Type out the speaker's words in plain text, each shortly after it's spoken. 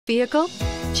vehicle?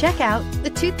 Check out the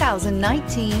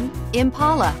 2019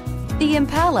 Impala. The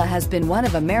Impala has been one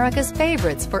of America's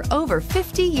favorites for over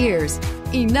 50 years.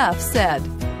 Enough said.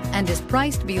 And is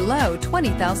priced below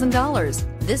 $20,000.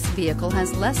 This vehicle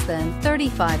has less than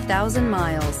 35,000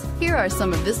 miles. Here are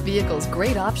some of this vehicle's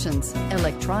great options: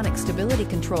 electronic stability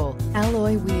control,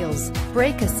 alloy wheels,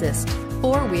 brake assist,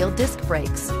 four-wheel disc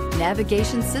brakes,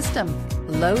 navigation system,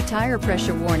 low tire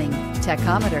pressure warning,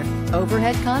 tachometer,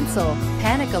 overhead console,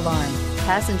 panic alarm,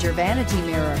 passenger vanity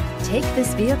mirror. Take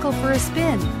this vehicle for a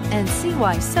spin and see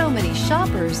why so many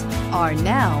shoppers are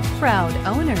now proud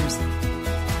owners.